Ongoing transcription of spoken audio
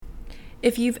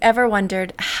If you've ever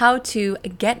wondered how to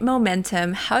get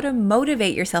momentum, how to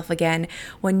motivate yourself again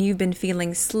when you've been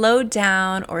feeling slowed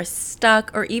down or stuck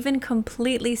or even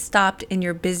completely stopped in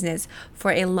your business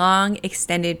for a long,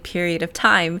 extended period of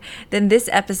time, then this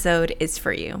episode is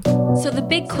for you. So the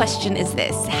big question is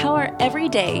this: how are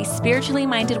everyday, spiritually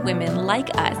minded women like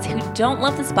us who don't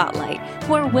love the spotlight,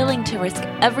 who are willing to risk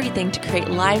everything to create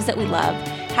lives that we love,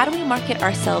 how do we market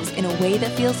ourselves in a way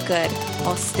that feels good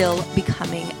while still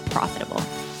becoming profitable?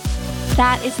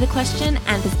 That is the question,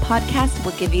 and this podcast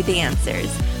will give you the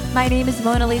answers. My name is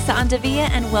Mona Lisa Andavia,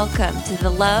 and welcome to the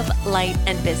Love, Light,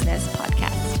 and Business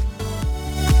podcast.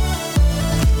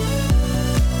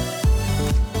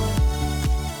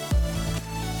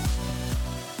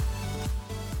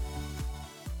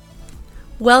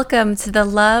 Welcome to the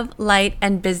Love, Light,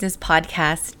 and Business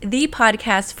podcast, the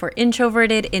podcast for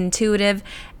introverted, intuitive,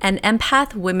 and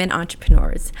empath women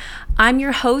entrepreneurs. I'm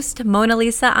your host, Mona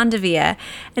Lisa Andavia,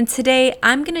 and today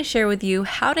I'm going to share with you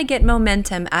how to get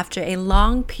momentum after a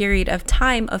long period of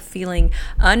time of feeling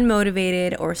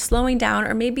unmotivated or slowing down,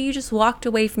 or maybe you just walked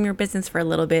away from your business for a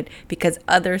little bit because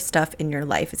other stuff in your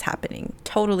life is happening.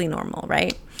 Totally normal,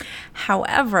 right?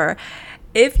 However,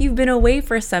 if you've been away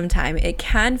for some time, it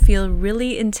can feel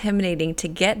really intimidating to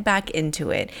get back into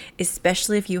it,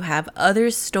 especially if you have other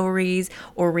stories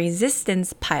or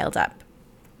resistance piled up.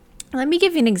 Let me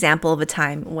give you an example of a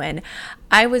time when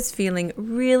I was feeling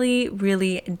really,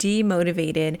 really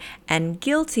demotivated and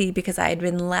guilty because I had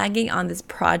been lagging on this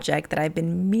project that I've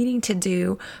been meaning to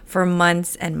do for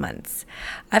months and months.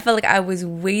 I felt like I was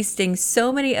wasting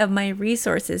so many of my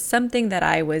resources, something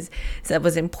that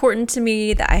was important to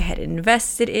me, that I had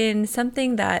invested in,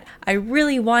 something that I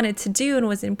really wanted to do and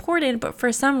was important, but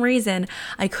for some reason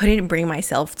I couldn't bring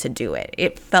myself to do it.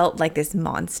 It felt like this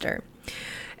monster.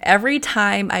 Every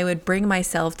time I would bring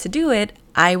myself to do it,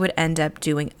 I would end up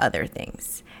doing other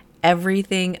things.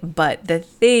 Everything but the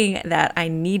thing that I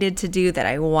needed to do, that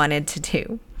I wanted to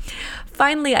do.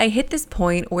 Finally, I hit this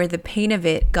point where the pain of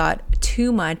it got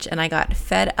too much and I got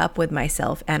fed up with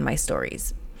myself and my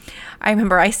stories. I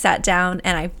remember I sat down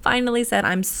and I finally said,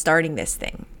 I'm starting this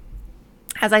thing.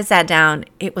 As I sat down,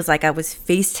 it was like I was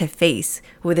face to face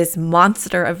with this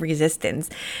monster of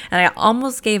resistance, and I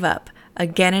almost gave up.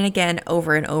 Again and again,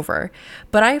 over and over.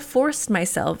 But I forced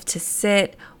myself to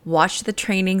sit, watch the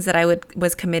trainings that I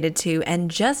was committed to,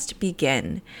 and just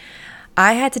begin.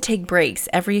 I had to take breaks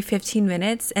every 15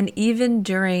 minutes, and even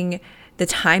during the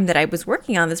time that I was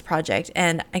working on this project,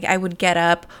 and I would get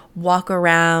up, walk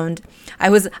around.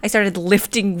 I started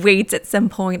lifting weights at some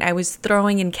point. I was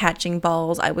throwing and catching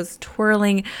balls. I was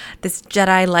twirling this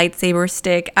Jedi lightsaber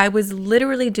stick. I was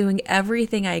literally doing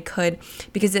everything I could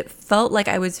because it felt like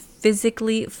I was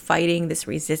physically fighting this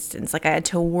resistance, like I had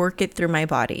to work it through my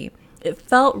body. It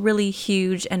felt really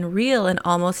huge and real and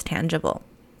almost tangible.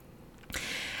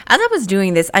 As I was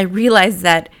doing this, I realized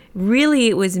that really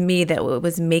it was me that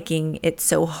was making it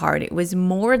so hard. It was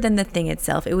more than the thing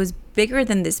itself. It was bigger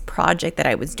than this project that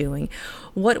I was doing.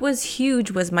 What was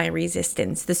huge was my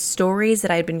resistance, the stories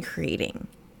that I'd been creating.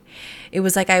 It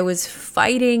was like I was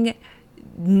fighting,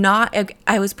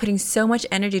 I was putting so much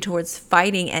energy towards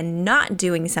fighting and not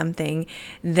doing something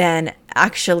than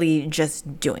actually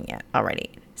just doing it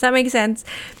already. Does that make sense?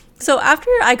 So after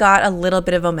I got a little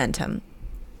bit of momentum,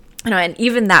 and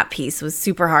even that piece was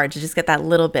super hard to just get that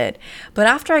little bit. But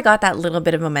after I got that little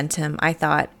bit of momentum, I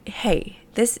thought, hey,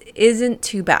 this isn't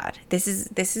too bad. This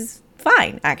is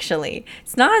fine, actually.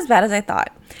 It's not as bad as I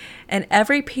thought. And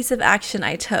every piece of action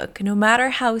I took, no matter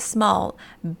how small,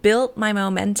 built my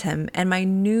momentum and my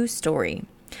new story.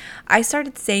 I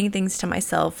started saying things to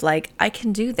myself like, I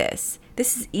can do this.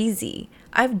 This is easy.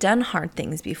 I've done hard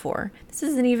things before. This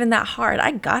isn't even that hard. I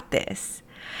got this.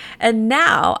 And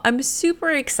now I'm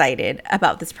super excited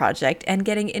about this project and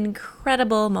getting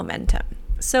incredible momentum.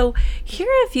 So here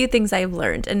are a few things I've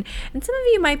learned. And some of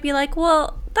you might be like,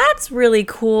 well, that's really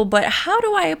cool, but how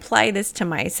do I apply this to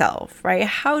myself, right?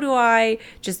 How do I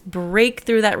just break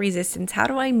through that resistance? How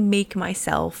do I make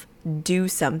myself do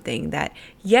something that,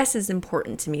 yes, is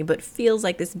important to me, but feels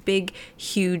like this big,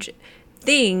 huge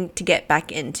thing to get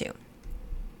back into?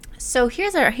 So here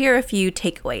are a few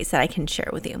takeaways that I can share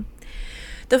with you.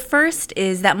 The first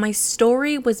is that my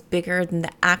story was bigger than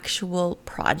the actual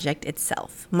project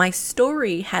itself. My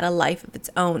story had a life of its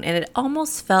own, and it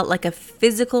almost felt like a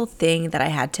physical thing that I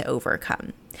had to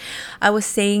overcome. I was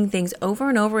saying things over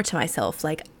and over to myself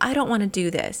like, I don't want to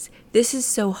do this. This is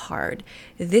so hard.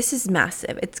 This is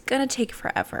massive. It's going to take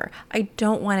forever. I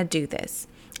don't want to do this.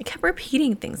 I kept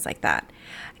repeating things like that.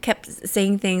 I kept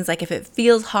saying things like, if it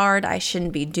feels hard, I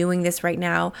shouldn't be doing this right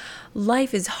now.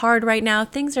 Life is hard right now.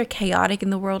 Things are chaotic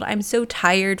in the world. I'm so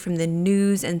tired from the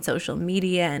news and social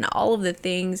media and all of the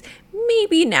things.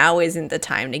 Maybe now isn't the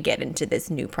time to get into this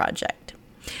new project.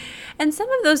 And some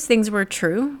of those things were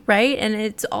true, right? And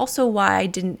it's also why I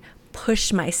didn't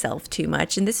push myself too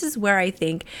much. And this is where I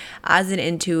think, as an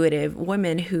intuitive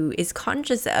woman who is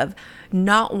conscious of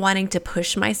not wanting to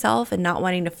push myself and not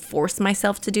wanting to force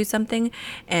myself to do something,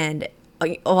 and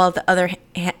while the other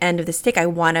end of the stick, I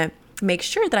want to make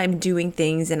sure that I'm doing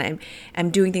things and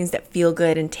I'm doing things that feel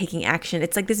good and taking action.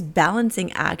 It's like this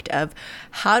balancing act of,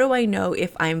 how do I know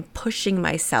if I'm pushing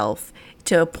myself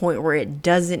to a point where it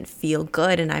doesn't feel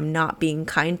good and I'm not being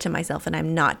kind to myself and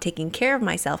I'm not taking care of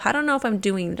myself? I don't know if I'm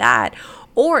doing that,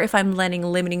 or if I'm letting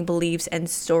limiting beliefs and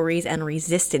stories and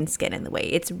resistance get in the way.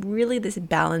 It's really this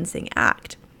balancing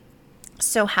act.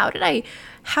 So how did I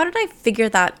figure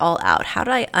that all out? How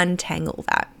did I untangle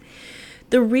that?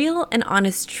 The real and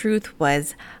honest truth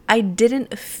was, I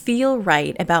didn't feel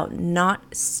right about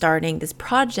not starting this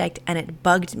project, and it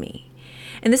bugged me.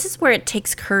 And this is where it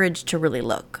takes courage to really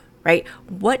look, right?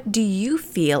 What do you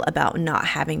feel about not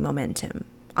having momentum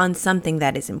on something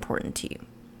that is important to you?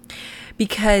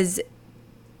 Because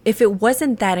if it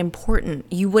wasn't that important,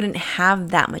 you wouldn't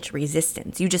have that much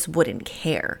resistance. You just wouldn't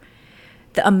care.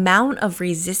 The amount of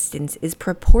resistance is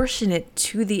proportionate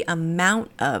to the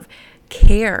amount of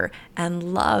care and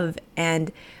love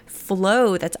and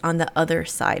flow that's on the other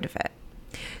side of it.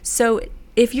 So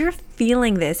if you're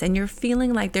feeling this and you're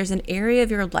feeling like there's an area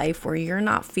of your life where you're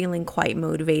not feeling quite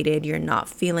motivated, you're not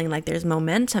feeling like there's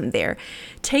momentum there,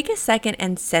 take a second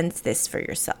and sense this for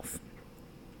yourself.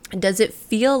 Does it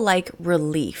feel like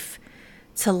relief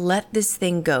to let this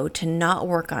thing go, to not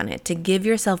work on it, to give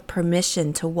yourself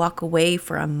permission to walk away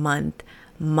for a month,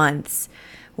 months,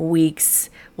 weeks,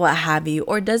 what have you?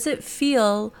 Or does it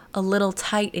feel a little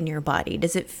tight in your body?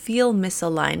 Does it feel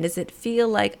misaligned? Does it feel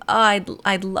like,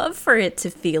 I'd love for it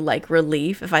to feel like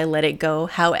relief if I let it go.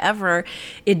 However,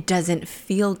 it doesn't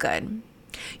feel good.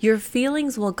 Your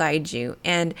feelings will guide you.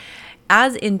 And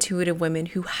as intuitive women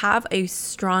who have a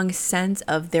strong sense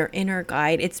of their inner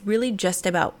guide, it's really just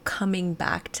about coming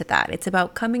back to that. It's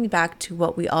about coming back to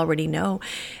what we already know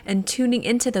and tuning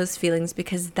into those feelings,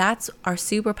 because that's our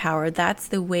superpower. That's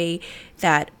the way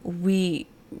that we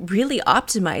really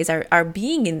optimize our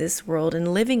being in this world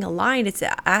and living aligned. It's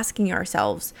asking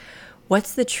ourselves,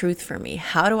 what's the truth for me?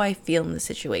 How do I feel in the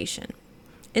situation?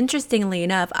 Interestingly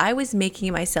enough, I was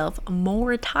making myself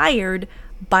more tired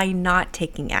by not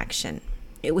taking action.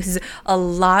 It was a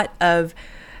lot of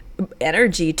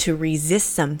energy to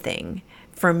resist something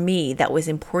for me that was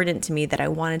important to me, that I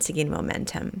wanted to gain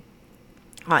momentum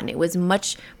on. It was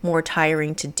much more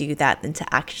tiring to do that than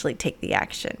to actually take the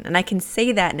action. And I can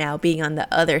say that now, being on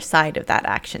the other side of that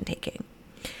action taking.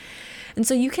 And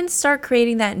so you can start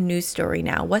creating that new story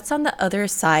now. What's on the other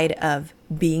side of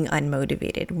being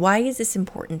unmotivated? Why is this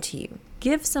important to you?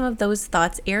 Give some of those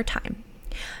thoughts airtime.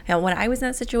 Now, when I was in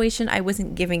that situation, I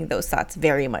wasn't giving those thoughts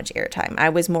very much airtime. I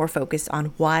was more focused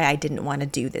on why I didn't want to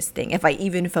do this thing, if I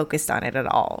even focused on it at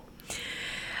all.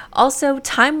 Also,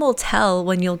 time will tell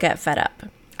when you'll get fed up.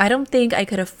 I don't think I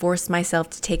could have forced myself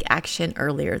to take action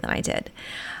earlier than I did.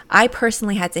 I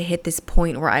personally had to hit this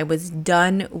point where I was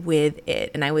done with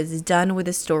it, and I was done with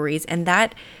the stories, and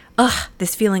that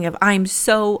this feeling of, I'm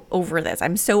so over this,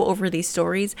 I'm so over these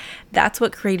stories, that's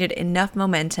what created enough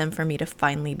momentum for me to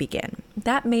finally begin.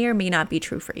 That may or may not be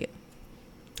true for you.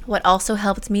 What also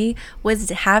helped me was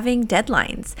having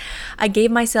deadlines. I gave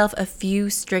myself a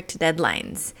few strict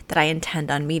deadlines that I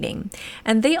intend on meeting.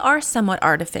 And they are somewhat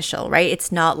artificial, right?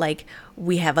 It's not like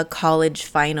we have a college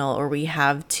final or we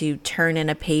have to turn in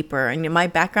a paper. And my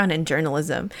background is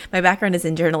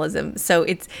in journalism. So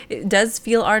it does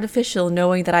feel artificial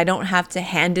knowing that I don't have to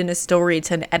hand in a story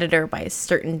to an editor by a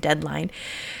certain deadline.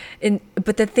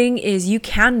 But the thing is, you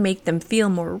can make them feel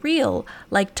more real,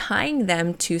 like tying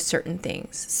them to certain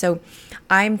things. So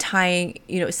I'm tying,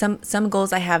 some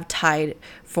goals I have tied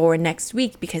for next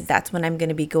week, because that's when I'm going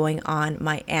to be going on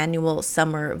my annual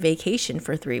summer vacation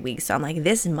for 3 weeks. So I'm like,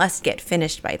 this must get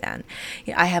finished by then.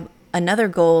 I have another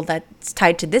goal that's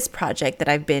tied to this project that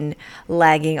I've been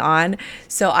lagging on.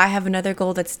 So I have another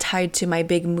goal that's tied to my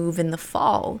big move in the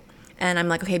fall. And I'm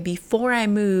like, okay, before I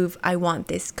move, I want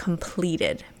this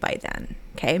completed by then.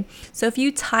 Okay. So if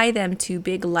you tie them to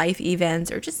big life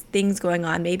events or just things going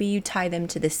on, maybe you tie them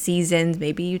to the seasons,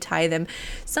 maybe you tie them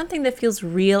something that feels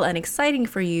real and exciting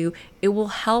for you, it will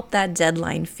help that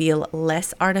deadline feel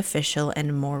less artificial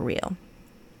and more real.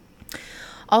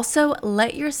 Also,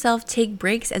 let yourself take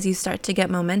breaks as you start to get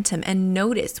momentum and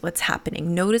notice what's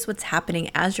happening. Notice what's happening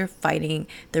as you're fighting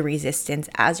the resistance,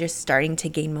 as you're starting to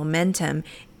gain momentum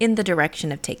in the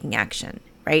direction of taking action,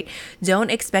 right?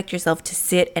 Don't expect yourself to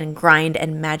sit and grind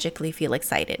and magically feel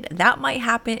excited. That might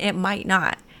happen, it might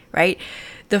not, right?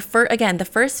 The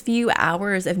first few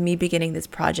hours of me beginning this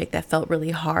project that felt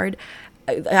really hard,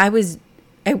 I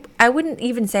wouldn't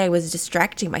even say I was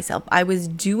distracting myself. I was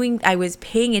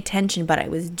paying attention, but I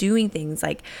was doing things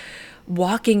like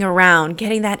walking around,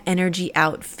 getting that energy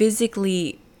out,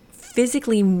 physically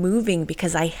moving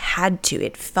because I had to.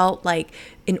 It felt like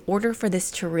in order for this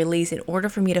to release, in order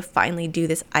for me to finally do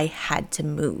this, I had to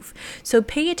move. So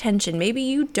pay attention. Maybe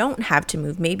you don't have to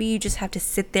move. Maybe you just have to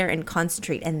sit there and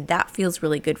concentrate, and that feels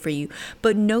really good for you.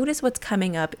 But notice what's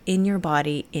coming up in your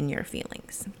body, in your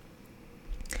feelings.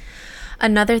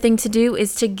 Another thing to do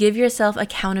is to give yourself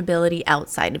accountability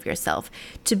outside of yourself,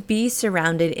 to be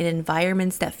surrounded in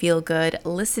environments that feel good,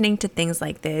 listening to things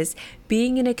like this,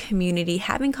 being in a community,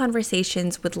 having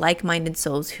conversations with like-minded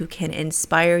souls who can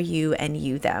inspire you and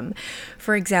you them.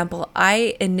 For example,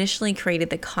 I initially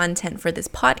created the content for this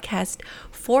podcast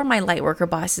for my Lightworker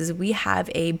bosses. We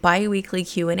have a bi-weekly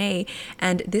Q&A,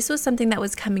 and this was something that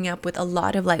was coming up with a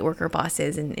lot of Lightworker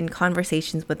bosses and in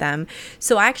conversations with them.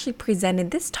 So I actually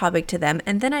presented this topic to them,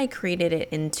 and then I created it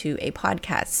into a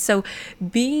podcast. So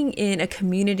being in a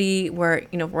community where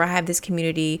I have this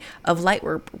community of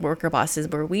Lightworker bosses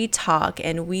where we talk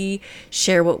and we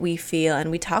share what we feel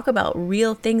and we talk about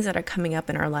real things that are coming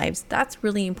up in our lives, that's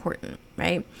really important,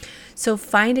 right? So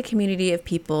find a community of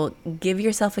people, give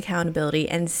yourself accountability,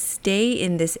 and stay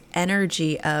in this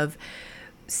energy of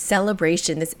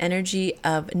celebration, this energy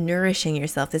of nourishing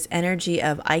yourself, this energy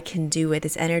of I can do it,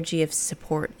 this energy of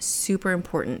support. Super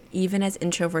important, even as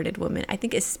introverted women. I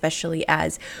think especially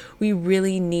as we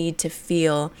really need to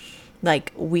feel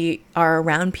like we are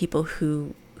around people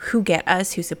who get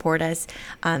us, who support us,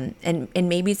 and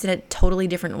maybe it's in a totally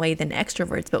different way than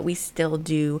extroverts, but we still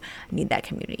do need that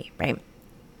community, right?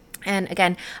 And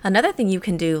again, another thing you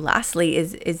can do lastly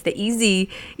is the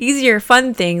easier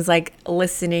fun things like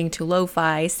listening to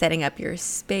lo-fi, setting up your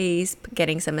space,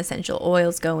 getting some essential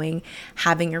oils going,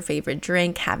 having your favorite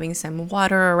drink, having some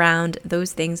water around.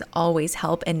 Those things always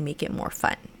help and make it more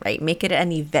fun, right? Make it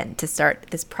an event to start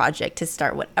this project, to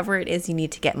start whatever it is you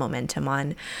need to get momentum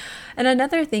on. And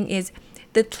another thing is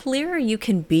the clearer you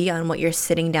can be on what you're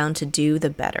sitting down to do,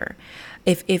 the better.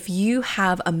 If you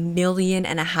have 1.5 million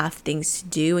things to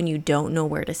do and you don't know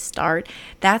where to start,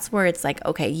 that's where it's like,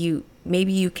 okay,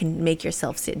 maybe you can make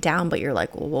yourself sit down, but you're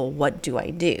like, well, what do I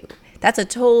do? That's a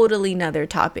totally another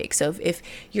topic. So if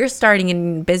you're starting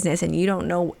in business and you don't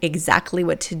know exactly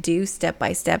what to do step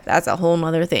by step, that's a whole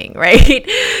nother thing, right?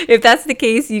 If that's the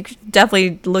case, you could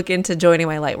definitely look into joining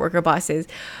my Lightworker bosses.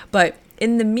 But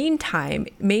in the meantime,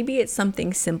 maybe it's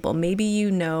something simple. Maybe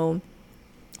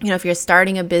if you're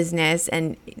starting a business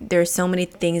and there's so many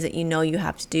things that you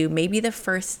have to do, maybe the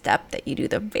first step that you do,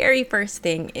 the very first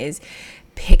thing is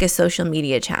pick a social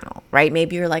media channel, right?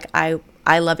 Maybe you're like, I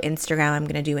love Instagram, I'm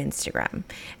going to do Instagram.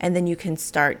 And then you can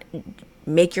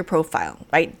make your profile,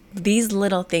 right? These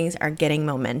little things are getting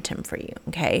momentum for you,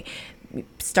 okay?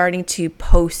 Starting to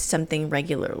post something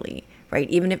regularly, right?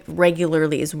 Even if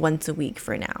regularly is once a week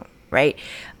for now, right?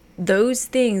 Those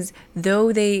things,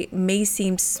 though they may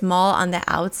seem small on the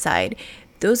outside,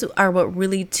 those are what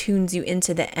really tunes you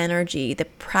into the energy, the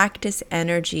practice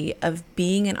energy of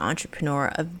being an entrepreneur,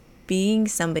 of being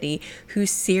somebody who's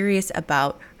serious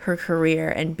about her career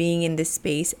and being in this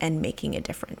space and making a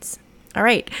difference. All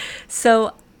right.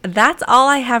 So that's all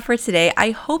I have for today. I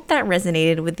hope that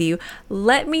resonated with you.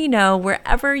 Let me know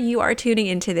wherever you are tuning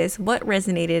into this what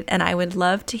resonated, and I would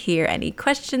love to hear any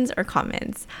questions or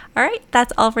comments. All right,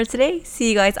 that's all for today. See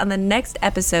you guys on the next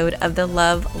episode of the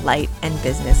Love, Light, and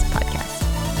Business podcast.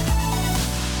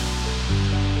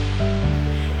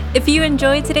 If you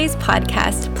enjoyed today's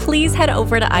podcast, please head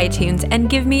over to iTunes and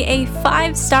give me a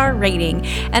 5-star rating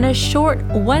and a short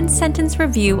 1-sentence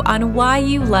review on why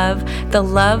you love the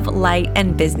Love, Light,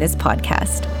 and Business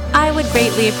podcast. I would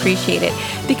greatly appreciate it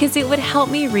because it would help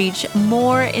me reach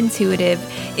more intuitive,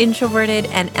 introverted,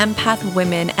 and empath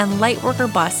women and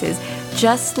lightworker bosses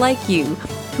just like you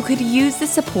who could use the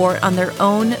support on their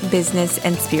own business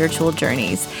and spiritual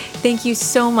journeys. Thank you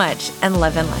so much, and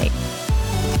love and light.